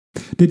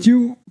Did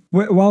you,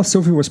 while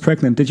Sophie was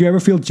pregnant, did you ever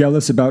feel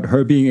jealous about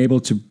her being able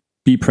to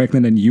be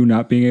pregnant and you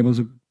not being able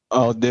to?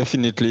 Oh,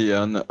 definitely.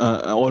 And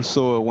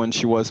also when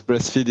she was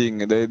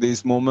breastfeeding,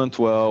 this moment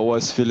where I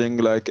was feeling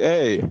like,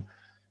 hey,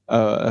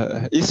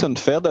 it's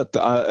unfair that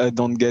I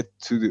don't get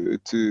to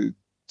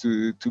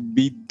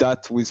be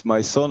that with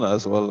my son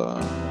as well.